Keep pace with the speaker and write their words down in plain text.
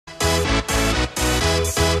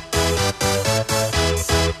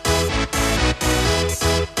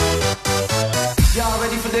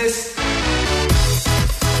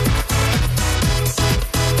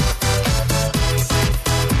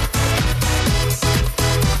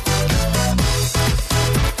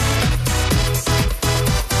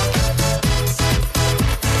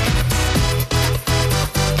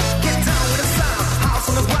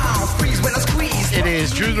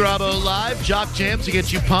Garabo Live, Jock Jams to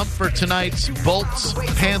get you pumped for tonight's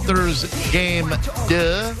Bolts-Panthers game.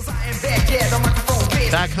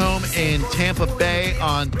 Back home in Tampa Bay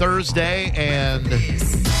on Thursday, and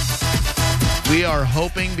we are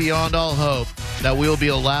hoping beyond all hope that we will be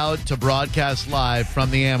allowed to broadcast live from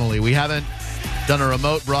the Amalie. We haven't done a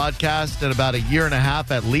remote broadcast in about a year and a half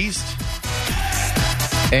at least,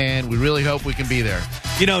 and we really hope we can be there.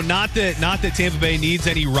 You know, not that Tampa Bay needs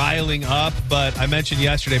any riling up, but I mentioned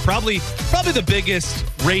yesterday, probably the biggest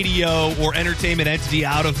radio or entertainment entity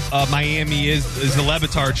out of Miami is the Le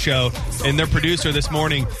Batard Show, and their producer this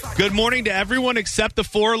morning. Good morning to everyone except the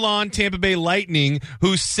forlorn Tampa Bay Lightning,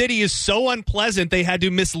 whose city is so unpleasant they had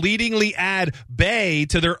to misleadingly add Bay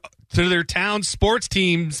to their town sports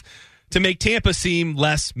teams to make Tampa seem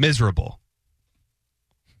less miserable.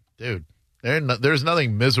 Dude. There's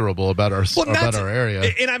nothing miserable about our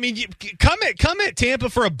area. And I mean, come at Tampa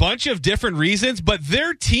for a bunch of different reasons, but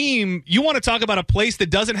their team, you want to talk about a place that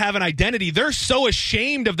doesn't have an identity. They're so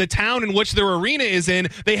ashamed of the town in which their arena is in,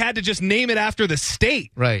 they had to just name it after the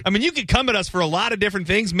state. Right. I mean, you could come at us for a lot of different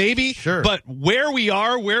things, maybe, sure, but where we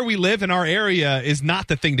are, where we live in our area is not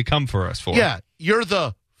the thing to come for us for. Yeah, you're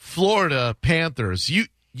the Florida Panthers. You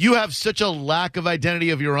have such a lack of identity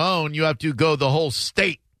of your own, you have to go the whole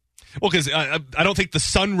state. Well, because I don't think the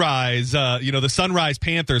Sunrise, the Sunrise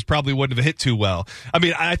Panthers probably wouldn't have hit too well. I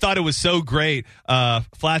mean, I thought it was so great.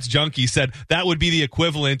 Flats Junkie said that would be the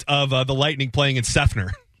equivalent of the Lightning playing in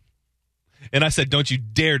Seffner. And I said, don't you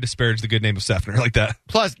dare disparage the good name of Seffner like that.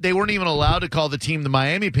 Plus, they weren't even allowed to call the team the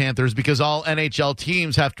Miami Panthers because all NHL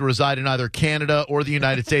teams have to reside in either Canada or the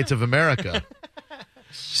United States of America.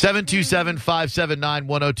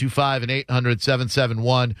 727-579-1025 and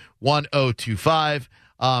 800-771-1025.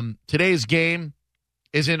 Today's game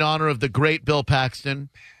is in honor of the great Bill Paxton.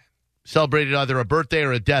 Celebrated either a birthday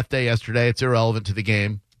or a death day yesterday. It's irrelevant to the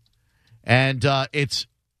game. And it's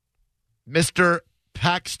Mr.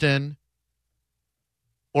 Paxton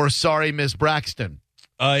or sorry, Miss Braxton.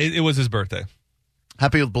 It was his birthday.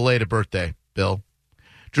 Happy belated birthday, Bill.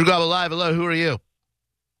 Drew Garabo Live. Hello, who are you?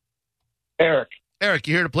 Eric. Eric,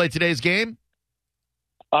 you here to play today's game?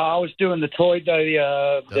 I was doing the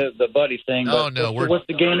the buddy thing. Oh, no. What's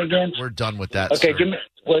the game again? We're done with that, Okay, sir.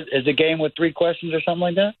 is the game with 3 questions or something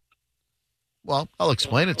like that? Well, I'll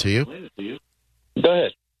explain it to you. Go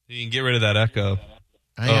ahead. You can get rid of that echo.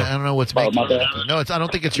 I don't know what's making it. No, I don't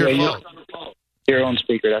think it's your fault. You're on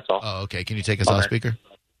speaker, that's all. Oh, okay. Can you take us off speaker?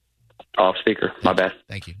 Off speaker. My bad.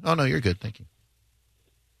 Thank you. Oh, no, you're good. Thank you.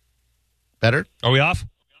 Better? Are we off?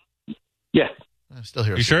 Yeah. I'm still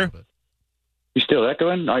here. You sure? You still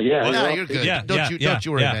echoing? Oh, yeah. Yeah, you're good. Yeah, don't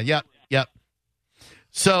you worry, man. Yep.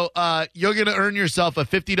 So you're going to earn yourself a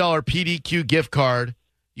 $50 PDQ gift card.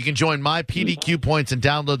 You can join My PDQ Points and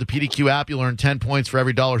download the PDQ app. You'll earn 10 points for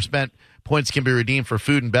every dollar spent. Points can be redeemed for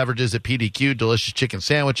food and beverages at PDQ. Delicious chicken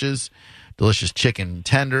sandwiches, delicious chicken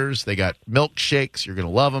tenders. They got milkshakes. You're going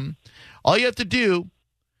to love them. All you have to do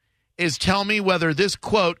is tell me whether this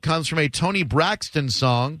quote comes from a Toni Braxton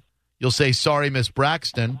song. You'll say, sorry, Miss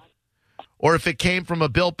Braxton. Or if it came from a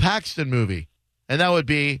Bill Paxton movie, and that would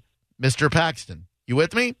be Mr. Paxton. You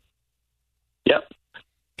with me? Yep.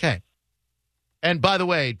 Okay. And by the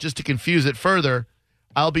way, just to confuse it further,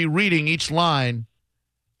 I'll be reading each line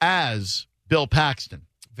as Bill Paxton.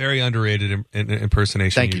 Very underrated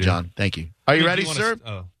impersonation. Thank you, John. Thank you. Are you ready, sir?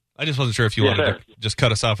 I just wasn't sure if you wanted to just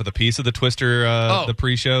cut us off with a piece of the Twister, the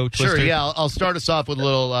pre-show Twister. Sure, yeah. I'll start us off with a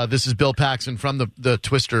little, this is Bill Paxton from the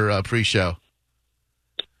Twister pre-show.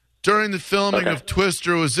 During the filming of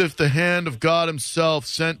Twister, it was as if the hand of God himself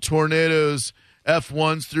sent tornadoes,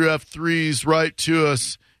 F1s through F3s, right to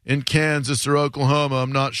us in Kansas or Oklahoma.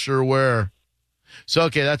 I'm not sure where. So,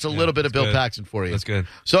 okay, that's a little bit of Bill Paxton for you. That's good.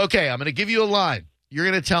 So, okay, I'm going to give you a line. You're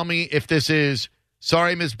going to tell me if this is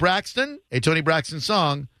Sorry, Miss Braxton, a Toni Braxton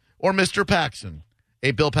song, or Mr. Paxton,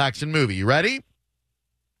 a Bill Paxton movie. You ready?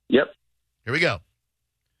 Yep. Here we go.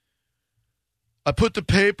 I put the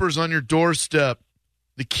papers on your doorstep.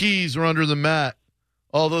 The keys are under the mat,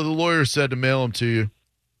 although the lawyer said to mail them to you.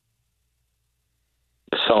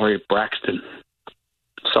 Sorry, Braxton.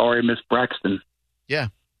 Sorry, Miss Braxton. Yeah,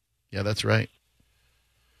 that's right.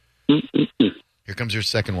 Here comes your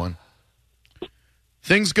second one.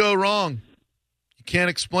 Things go wrong. You can't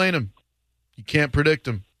explain them. You can't predict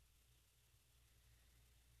them.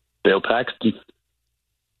 Bill Paxton.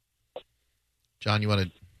 John, you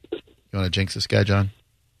want to jinx this guy, John?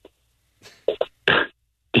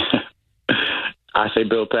 I say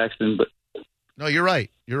Bill Paxton, but no, you're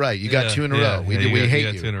right. You're right. You got two in a row. We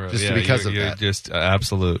hate you two in a row. just because of you're that. Just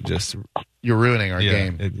absolute, just You're ruining our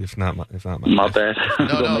game. If not my My bad.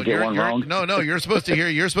 No, you're supposed to hear.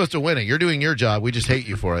 You're supposed to win it. You're doing your job. We just hate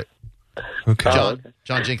you for it. Okay.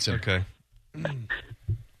 John Jinkson. Okay.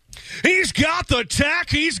 He's got the tack.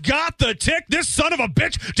 He's got the tick. This son of a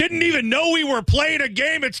bitch didn't even know we were playing a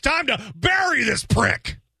game. It's time to bury this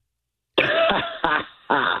prick.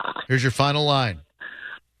 Here's your final line.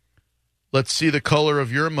 Let's see the color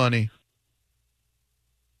of your money.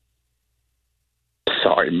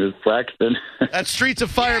 Sorry, Miss Braxton. That's Streets of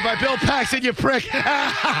Fire by Bill Paxton, you prick.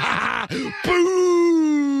 Boo!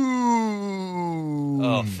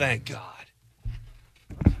 Oh, thank God.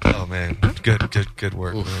 Oh, man. Good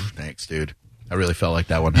work, Oof, man. Thanks, dude. I really felt like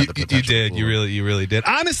that one had the potential. You did. You really did.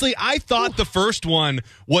 Honestly, I thought the first one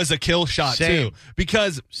was a kill shot too,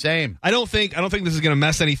 because I don't think this is going to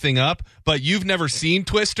mess anything up. But you've never seen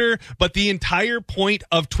Twister, but the entire point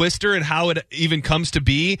of Twister and how it even comes to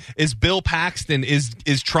be is Bill Paxton is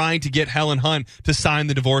trying to get Helen Hunt to sign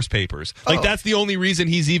the divorce papers. Like that's the only reason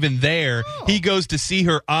he's even there. He goes to see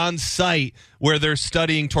her on site where they're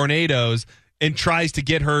studying tornadoes, and tries to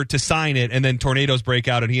get her to sign it, and then tornadoes break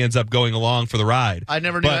out, and he ends up going along for the ride. I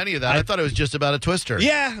never knew any of that. I thought it was just about a Twister.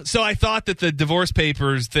 Yeah, so I thought that the divorce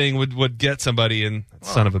papers thing would get somebody, and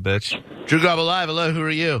son of a bitch. Drew Garabo Live, hello, who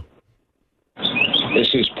are you?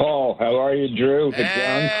 This is Paul. How are you, Drew?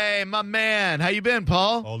 Hey, my man. How you been,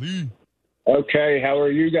 Paul? Ali. Okay, how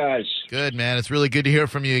are you guys? Good, man. It's really good to hear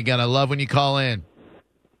from you again. I love when you call in.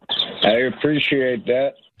 I appreciate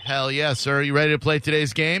that. Hell yeah, sir. You ready to play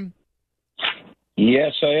today's game?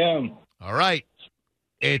 Yes, I am. All right.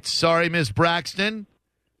 It's Sorry, Miss Braxton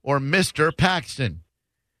or Mr. Paxton.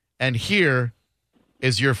 And here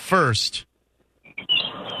is your first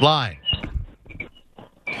line.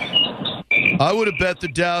 I would have bet the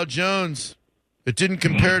Dow Jones. It didn't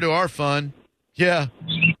compare to our fun. Yeah.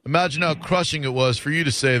 Imagine how crushing it was for you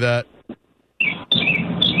to say that.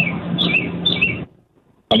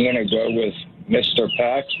 I'm going to go with Mr.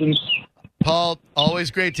 Paxton. Paul, always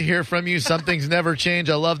great to hear from you. Some things never change.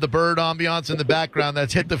 I love the bird ambiance in the background.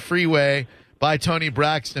 That's Hit the Freeway by Toni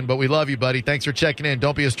Braxton. But we love you, buddy. Thanks for checking in.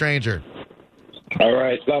 Don't be a stranger. All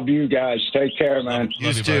right. Love you guys. Take care, man.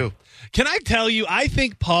 You too. Can I tell you, I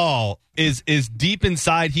think Paul is deep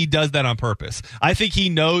inside, he does that on purpose. I think he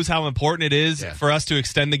knows how important it is for us to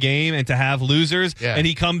extend the game and to have losers, and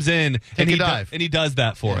he comes in and he does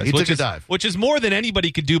that for us. He took a dive. Which is more than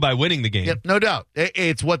anybody could do by winning the game. Yep, no doubt.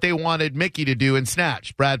 It's what they wanted Mickey to do in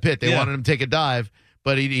Snatch. Brad Pitt. They wanted him to take a dive,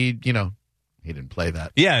 but he didn't play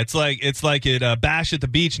that. Yeah, it's like at Bash at the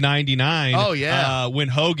Beach 99. Oh, yeah. When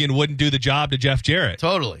Hogan wouldn't do the job to Jeff Jarrett.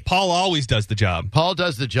 Totally. Paul always does the job. Paul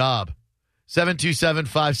does the job.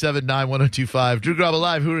 727-579-1025. Drew Garabo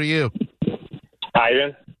Live, who are you?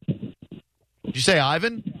 Ivan. Did you say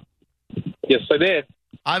Ivan? Yes, I did.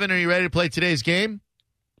 Ivan, are you ready to play today's game?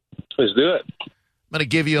 Let's do it. I'm going to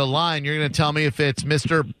give you a line. You're going to tell me if it's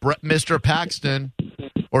Mr. Paxton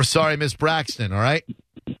or Sorry, Miss Braxton, all right?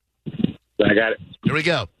 I got it. Here we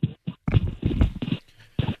go.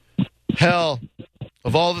 Hell,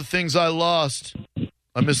 of all the things I lost,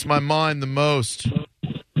 I miss my mind the most.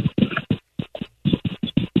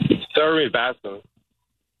 Sorry, Miss Braxton.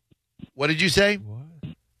 What did you say? What?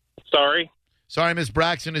 Sorry, Miss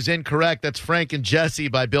Braxton is incorrect. That's Frank and Jesse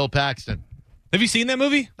by Bill Paxton. Have you seen that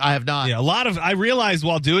movie? I have not. Yeah, I realized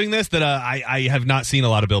while doing this that I have not seen a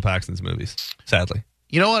lot of Bill Paxton's movies, sadly.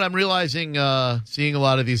 You know what? I'm realizing seeing a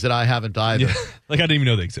lot of these that I haven't either. Yeah. Like I didn't even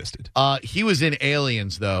know they existed. He was in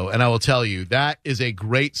Aliens, though, and I will tell you, that is a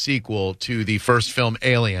great sequel to the first film,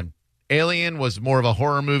 Alien. Alien was more of a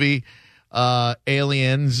horror movie.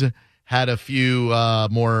 Aliens had a few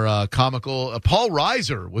more comical. Paul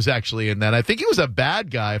Reiser was actually in that. I think he was a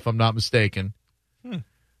bad guy, if I'm not mistaken.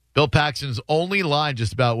 Bill Paxton's only line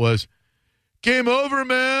just about was, "Game over,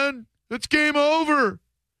 man. It's game over."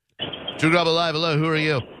 Drew Garabo Live, hello, who are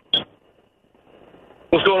you?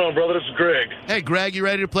 what's going on, brother? This is Greg. Hey, Greg, you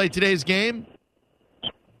ready to play today's game?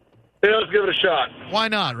 Yeah, let's give it a shot. Why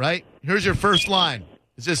not, right? Here's your first line.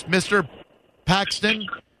 Is this Mr. Paxton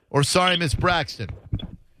or Sorry, Miss Braxton?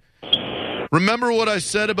 Remember what I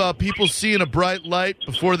said about people seeing a bright light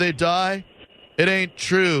before they die? It ain't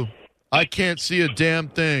true. I can't see a damn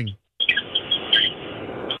thing.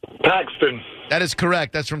 Paxton. That is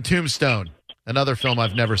correct. That's from Tombstone, another film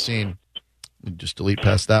I've never seen. Just delete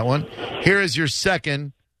past that one. Here is your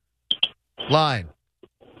second line.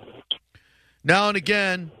 Now and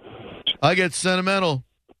again, I get sentimental,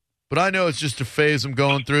 but I know it's just a phase I'm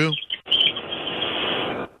going through.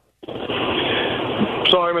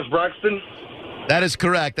 Sorry, Miss Braxton. That is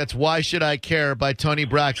correct. That's Why Should I Care by Toni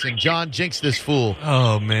Braxton. John, jinx this fool.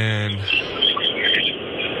 Oh, man.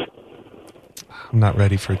 I'm not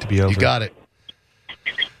ready for it to be over. You got it.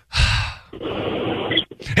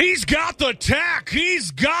 He's got the tack.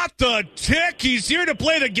 He's got the tick. He's here to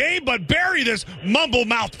play the game, but bury this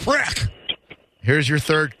mumble-mouthed prick. Here's your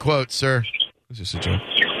third quote, sir. Is this a joke?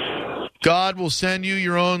 God will send you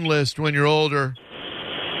your own list when you're older.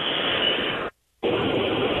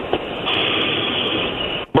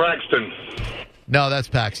 Braxton. No, that's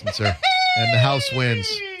Paxton, sir. And the house wins.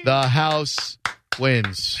 The house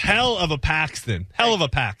wins. Hell of a Paxton. Hell of a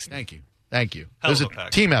Paxton. Thank you. Thank you. It Hell was of a a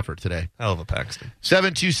Paxton. team effort today. Hell of a Paxton.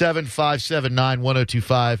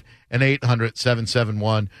 727-579-1025 and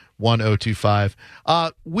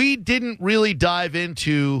 800-771-1025. We didn't really dive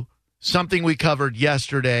into something we covered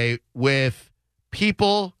yesterday with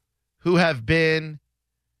people who have been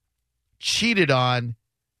cheated on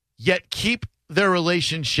yet keep their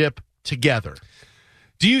relationship together.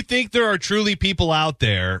 Do you think there are truly people out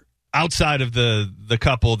there outside of the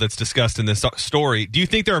couple that's discussed in this story? Do you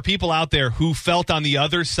think there are people out there who felt on the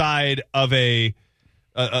other side of an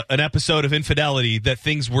episode of infidelity that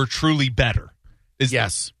things were truly better?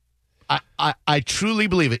 Yes. I truly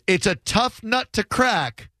believe it. It's a tough nut to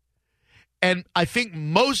crack, and I think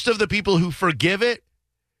most of the people who forgive it,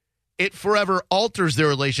 it forever alters their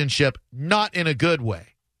relationship, not in a good way.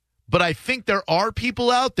 But I think there are people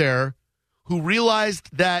out there who realized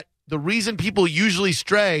that the reason people usually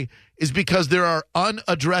stray is because there are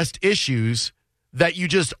unaddressed issues that you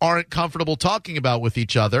just aren't comfortable talking about with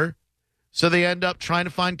each other. So they end up trying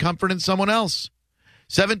to find comfort in someone else.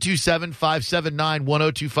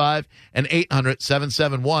 727-579-1025 and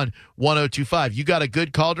 800-771-1025. You got a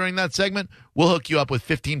good call during that segment? We'll hook you up with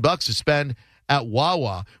 $15 to spend at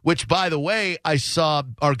Wawa, which, by the way, I saw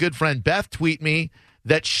our good friend Beth tweet me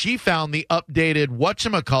that she found the updated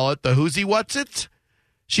whatchamacallit, the Who's He What's It?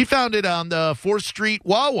 She found it on the 4th Street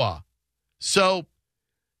Wawa. So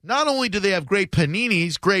not only do they have great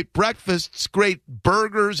paninis, great breakfasts, great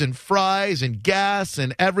burgers and fries and gas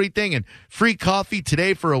and everything and free coffee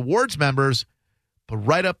today for awards members, but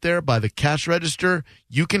right up there by the cash register,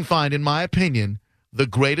 you can find, in my opinion, the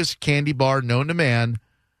greatest candy bar known to man,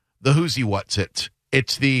 the Who's He What's It.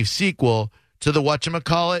 It's the sequel to the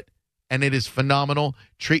whatchamacallit, and it is phenomenal.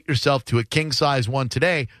 Treat yourself to a king-size one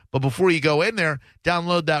today. But before you go in there,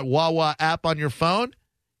 download that Wawa app on your phone.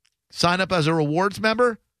 Sign up as a rewards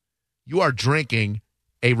member. You are drinking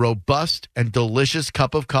a robust and delicious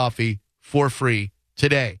cup of coffee for free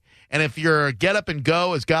today. And if your get up and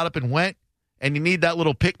go has got up and went and you need that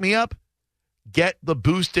little pick-me-up, get the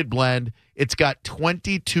boosted blend. It's got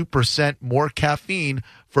 22% more caffeine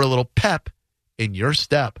for a little pep in your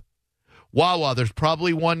step. Wawa, there's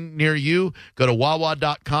probably one near you. Go to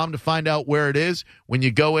wawa.com to find out where it is. When you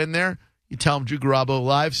go in there, you tell them Drew Garabo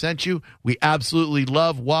Live sent you. We absolutely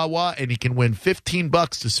love Wawa, and you can win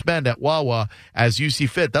 $15 to spend at Wawa as you see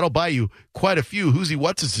fit. That'll buy you quite a few Who's He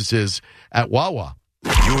What's This is at Wawa.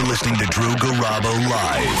 You're listening to Drew Garabo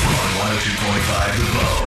Live on 102.5 The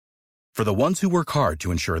Vote. For the ones who work hard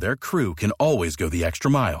to ensure their crew can always go the extra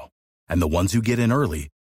mile, and the ones who get in early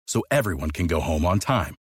so everyone can go home on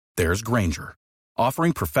time, there's Grainger,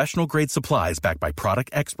 offering professional-grade supplies backed by product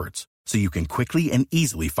experts so you can quickly and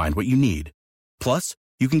easily find what you need. Plus,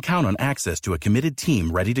 you can count on access to a committed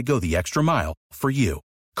team ready to go the extra mile for you.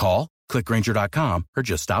 Call, click Grainger.com, or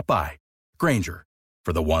just stop by. Grainger,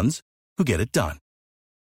 for the ones who get it done.